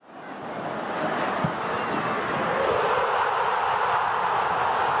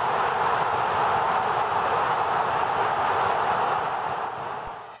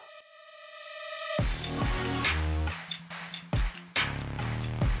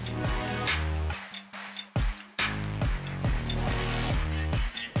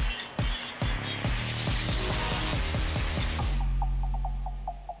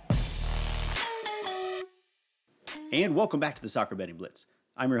And welcome back to the Soccer Betting Blitz.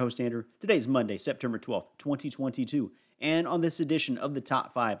 I'm your host, Andrew. Today is Monday, September 12th, 2022. And on this edition of the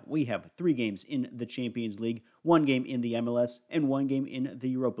Top 5, we have 3 games in the Champions League, 1 game in the MLS, and 1 game in the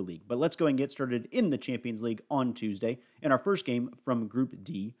Europa League. But let's go and get started in the Champions League on Tuesday. In our first game from Group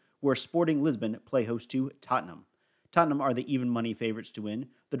D, where Sporting Lisbon play host to Tottenham. Tottenham are the even money favorites to win.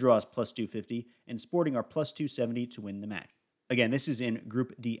 The draw is plus 250, and Sporting are plus 270 to win the match. Again, this is in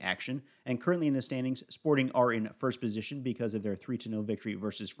Group D action, and currently in the standings, Sporting are in first position because of their 3-0 victory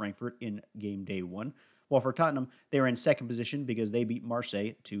versus Frankfurt in game day 1, while for Tottenham, they are in second position because they beat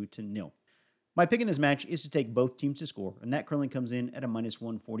Marseille 2-0. My pick in this match is to take both teams to score, and that currently comes in at a minus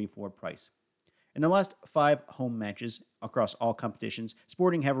 144 price. In the last 5 home matches across all competitions,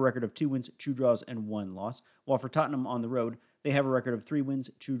 Sporting have a record of 2 wins, 2 draws, and 1 loss, while for Tottenham on the road, they have a record of 3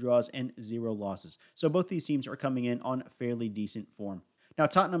 wins, 2 draws, and 0 losses. So both these teams are coming in on fairly decent form. Now,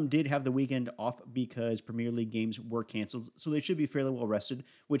 Tottenham did have the weekend off because Premier League games were canceled, so they should be fairly well rested,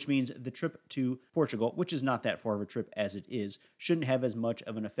 which means the trip to Portugal, which is not that far of a trip as it is, shouldn't have as much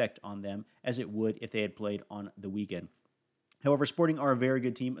of an effect on them as it would if they had played on the weekend. However, Sporting are a very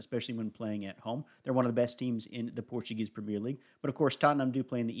good team, especially when playing at home. They're one of the best teams in the Portuguese Premier League. But of course, Tottenham do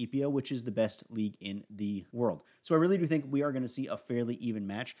play in the EPL, which is the best league in the world. So I really do think we are going to see a fairly even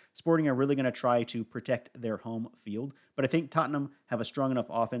match. Sporting are really going to try to protect their home field. But I think Tottenham have a strong enough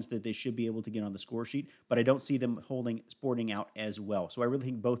offense that they should be able to get on the score sheet. But I don't see them holding Sporting out as well. So I really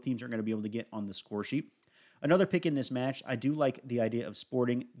think both teams are going to be able to get on the score sheet. Another pick in this match, I do like the idea of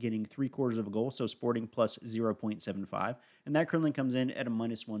Sporting getting 3/4 of a goal, so Sporting plus 0.75, and that currently comes in at a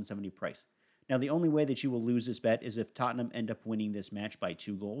minus 170 price. Now, the only way that you will lose this bet is if Tottenham end up winning this match by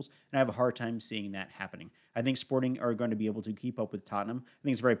 2 goals, and I have a hard time seeing that happening. I think Sporting are going to be able to keep up with Tottenham. I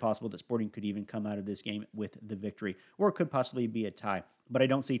think it's very possible that Sporting could even come out of this game with the victory, or it could possibly be a tie, but I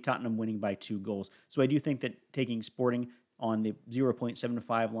don't see Tottenham winning by 2 goals. So I do think that taking Sporting on the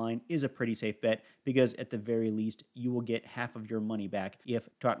 0.75 line is a pretty safe bet because at the very least, you will get half of your money back if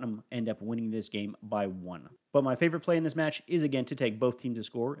Tottenham end up winning this game by 1. But my favorite play in this match is, again, to take both teams to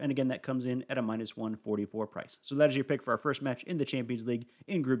score, and again, that comes in at a minus 144 price. So that is your pick for our first match in the Champions League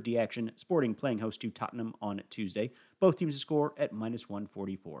in Group D action, Sporting playing host to Tottenham on Tuesday. Both teams to score at minus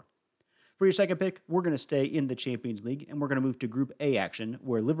 144. For your second pick, we're going to stay in the Champions League, and we're going to move to Group A action,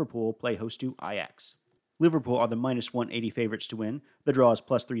 where Liverpool play host to Ajax. Liverpool are the minus 180 favorites to win. The draw is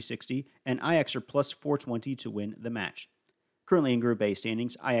plus 360, and Ajax are plus 420 to win the match. Currently in Group A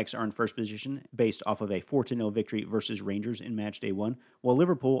standings, Ajax are in first position based off of a 4-0 victory versus Rangers in match day 1, while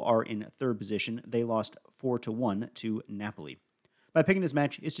Liverpool are in third position. They lost 4-1 to Napoli. My pick in this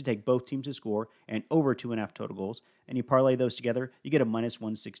match is to take both teams to score and over 2.5 total goals, and you parlay those together, you get a minus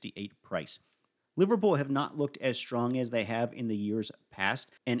 168 price. Liverpool have not looked as strong as they have in the years past,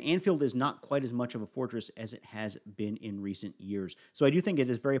 and Anfield is not quite as much of a fortress as it has been in recent years. So I do think it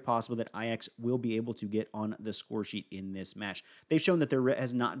is very possible that Ajax will be able to get on the score sheet in this match. They've shown that there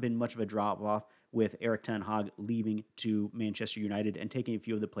has not been much of a drop-off with Erik ten Hag leaving to Manchester United and taking a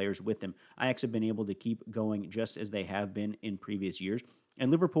few of the players with them. Ajax have been able to keep going just as they have been in previous years. And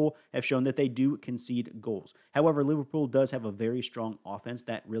Liverpool have shown that they do concede goals. However, Liverpool does have a very strong offense.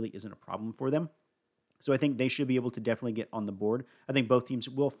 That really isn't a problem for them. So I think they should be able to definitely get on the board. I think both teams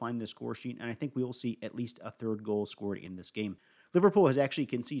will find the score sheet, and I think we will see at least a third goal scored in this game. Liverpool has actually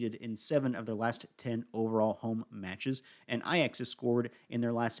conceded in 7 of their last 10 overall home matches, and Ajax has scored in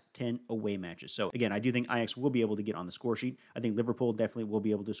their last 10 away matches. So again, I do think Ajax will be able to get on the score sheet. I think Liverpool definitely will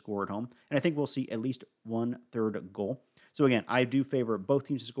be able to score at home, and I think we'll see at least 1/3 goal. So again, I do favor both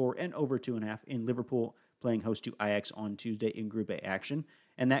teams to score and over 2.5 in Liverpool playing host to Ajax on Tuesday in Group A action,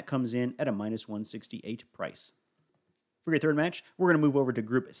 and that comes in at a minus 168 price. For your third match, we're going to move over to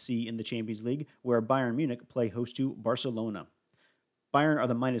Group C in the Champions League, where Bayern Munich play host to Barcelona. Bayern are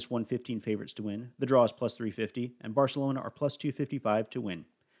the minus 115 favorites to win. The draw is plus 350, and Barcelona are plus 255 to win.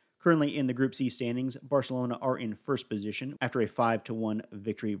 Currently in the Group C standings, Barcelona are in first position after a 5-1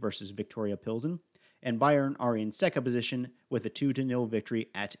 victory versus Victoria Pilsen, and Bayern are in second position with a 2-0 victory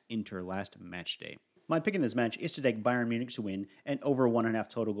at Inter last match day. My pick in this match is to take Bayern Munich to win and over 1.5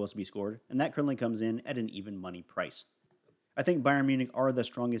 total goals to be scored, and that currently comes in at an even money price. I think Bayern Munich are the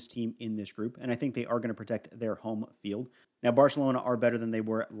strongest team in this group, and I think they are going to protect their home field. Now, Barcelona are better than they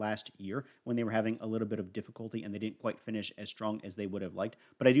were last year when they were having a little bit of difficulty and they didn't quite finish as strong as they would have liked.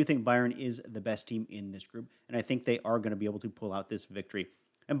 But I do think Bayern is the best team in this group, and I think they are going to be able to pull out this victory.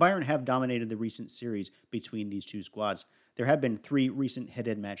 And Bayern have dominated the recent series between these two squads. There have been 3 recent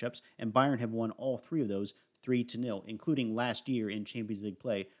head-to-head matchups, and Bayern have won all 3 of those 3-0, including last year in Champions League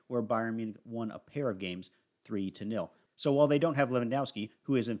play, where Bayern Munich won a pair of games 3-0. So while they don't have Lewandowski,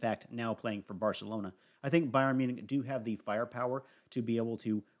 who is in fact now playing for Barcelona, I think Bayern Munich do have the firepower to be able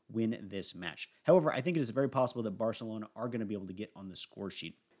to win this match. However, I think it is very possible that Barcelona are going to be able to get on the score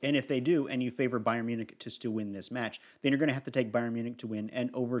sheet. And if they do, and you favor Bayern Munich to still win this match, then you're going to have to take Bayern Munich to win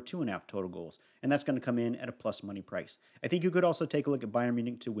and over 2.5 total goals. And that's going to come in at a plus money price. I think you could also take a look at Bayern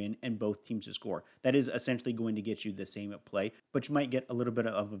Munich to win and both teams to score. That is essentially going to get you the same play, but you might get a little bit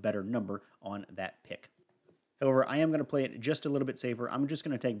of a better number on that pick. However, I am going to play it just a little bit safer. I'm just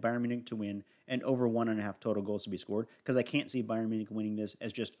going to take Bayern Munich to win and over 1.5 total goals to be scored because I can't see Bayern Munich winning this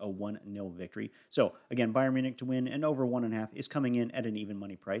as just a 1-0 victory. So, again, Bayern Munich to win and over 1.5 is coming in at an even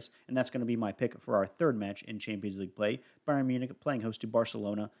money price, and that's going to be my pick for our third match in Champions League play, Bayern Munich playing host to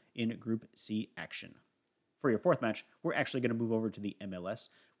Barcelona in Group C action. For your fourth match, we're actually going to move over to the MLS,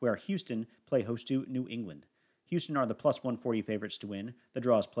 where Houston play host to New England. Houston are the plus 140 favorites to win, the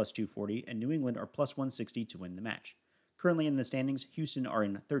draw is plus 240, and New England are plus 160 to win the match. Currently in the standings, Houston are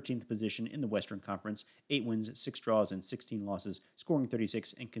in 13th position in the Western Conference, 8 wins, 6 draws, and 16 losses, scoring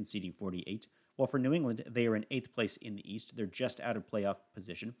 36 and conceding 48, while for New England, they are in 8th place in the East, they're just out of playoff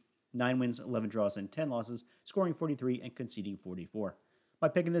position, 9 wins, 11 draws, and 10 losses, scoring 43 and conceding 44. My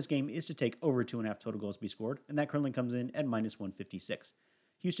pick in this game is to take over 2.5 total goals to be scored, and that currently comes in at minus 156.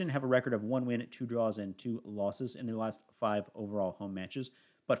 Houston have a record of 1 win, 2 draws, and 2 losses in their last 5 overall home matches,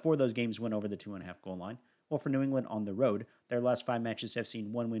 but 4 of those games went over the 2.5 goal line. While for New England on the road, their last 5 matches have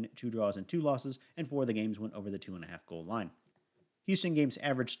seen 1 win, 2 draws, and 2 losses, and 4 of the games went over the 2.5 goal line. Houston games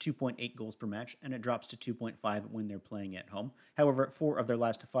average 2.8 goals per match, and it drops to 2.5 when they're playing at home. However, 4 of their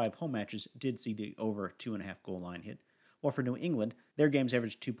last 5 home matches did see the over 2.5 goal line hit. While for New England, their games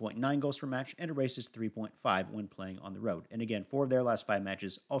average 2.9 goals per match and it races 3.5 when playing on the road. And again, 4 of their last 5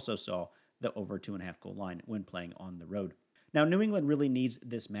 matches also saw the over 2.5 goal line when playing on the road. Now, New England really needs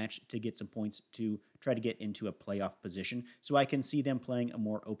this match to get some points to try to get into a playoff position, so I can see them playing a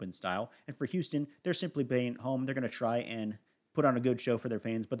more open style. And for Houston, they're simply playing at home. They're going to try and put on a good show for their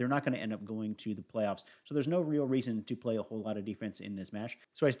fans, but they're not going to end up going to the playoffs. So there's no real reason to play a whole lot of defense in this match.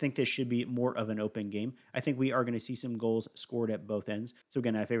 So I think this should be more of an open game. I think we are going to see some goals scored at both ends. So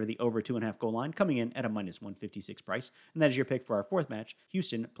again, I favor the over 2.5 goal line coming in at a minus 156 price. And that is your pick for our fourth match,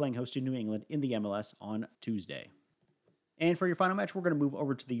 Houston playing host to New England in the MLS on Tuesday. And for your final match, we're going to move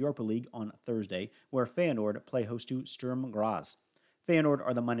over to the Europa League on Thursday, where Feyenoord play host to Sturm Graz. Feyenoord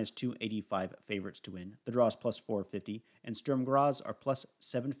are the minus 285 favorites to win. The draw is plus 450, and Sturm Graz are plus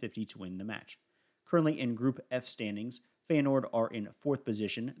 750 to win the match. Currently in Group F standings, Feyenoord are in 4th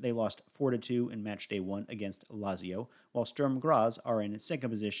position. They lost 4-2 in match day 1 against Lazio, while Sturm Graz are in 2nd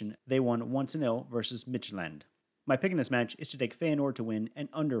position. They won 1-0 versus Midtjylland. My pick in this match is to take Feyenoord to win and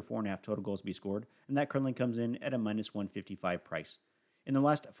under 4.5 total goals to be scored, and that currently comes in at a minus 155 price. In the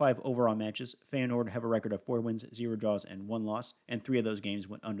last 5 overall matches, Feyenoord have a record of 4 wins, 0 draws, and 1 loss, and 3 of those games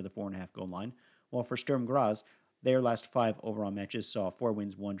went under the 4.5 goal line, while for Sturm Graz, their last 5 overall matches saw 4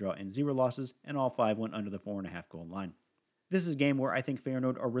 wins, 1 draw, and 0 losses, and all 5 went under the 4.5 goal line. This is a game where I think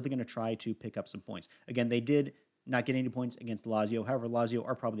Feyenoord are really going to try to pick up some points. Again, they did not get any points against Lazio. However, Lazio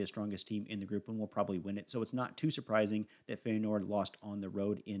are probably the strongest team in the group and will probably win it. So it's not too surprising that Feyenoord lost on the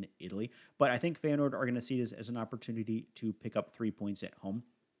road in Italy. But I think Feyenoord are going to see this as an opportunity to pick up 3 points at home.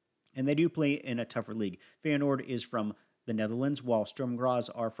 And they do play in a tougher league. Feyenoord is from the Netherlands, while Sturm Graz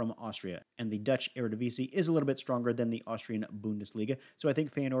are from Austria. And the Dutch Eredivisie is a little bit stronger than the Austrian Bundesliga. So I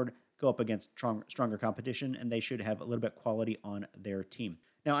think Feyenoord go up against stronger competition, and they should have a little bit quality on their team.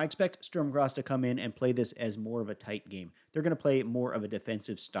 Now, I expect Sturm Graz to come in and play this as more of a tight game. They're going to play more of a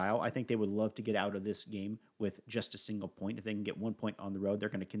defensive style. I think they would love to get out of this game with just a single point. If they can get 1 point on the road, they're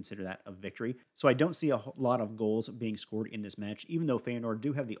going to consider that a victory. So I don't see a lot of goals being scored in this match, even though Feyenoord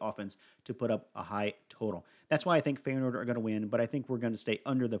do have the offense to put up a high total. That's why I think Feyenoord are going to win, but I think we're going to stay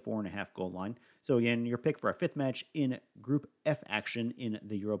under the 4.5 goal line. So again, your pick for our fifth match in Group F action in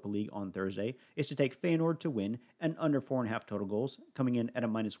the Europa League on Thursday is to take Feyenoord to win and under 4.5 total goals, coming in at a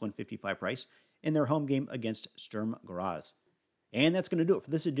minus 155 price in their home game against Sturm Graz. And that's going to do it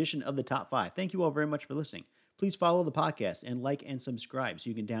for this edition of the Top 5. Thank you all very much for listening. Please follow the podcast and like and subscribe so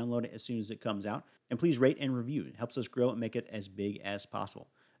you can download it as soon as it comes out. And please rate and review. It helps us grow and make it as big as possible.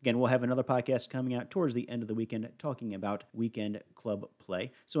 Again, we'll have another podcast coming out towards the end of the weekend talking about weekend club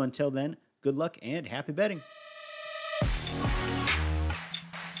play. So until then, good luck and happy betting.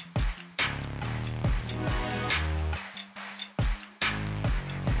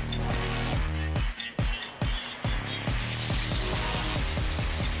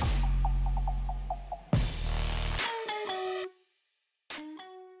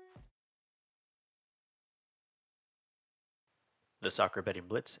 The Soccer Betting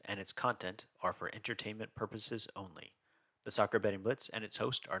Blitz and its content are for entertainment purposes only. The Soccer Betting Blitz and its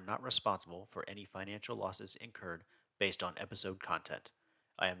host are not responsible for any financial losses incurred based on episode content.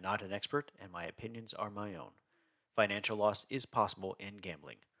 I am not an expert, and my opinions are my own. Financial loss is possible in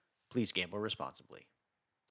gambling. Please gamble responsibly.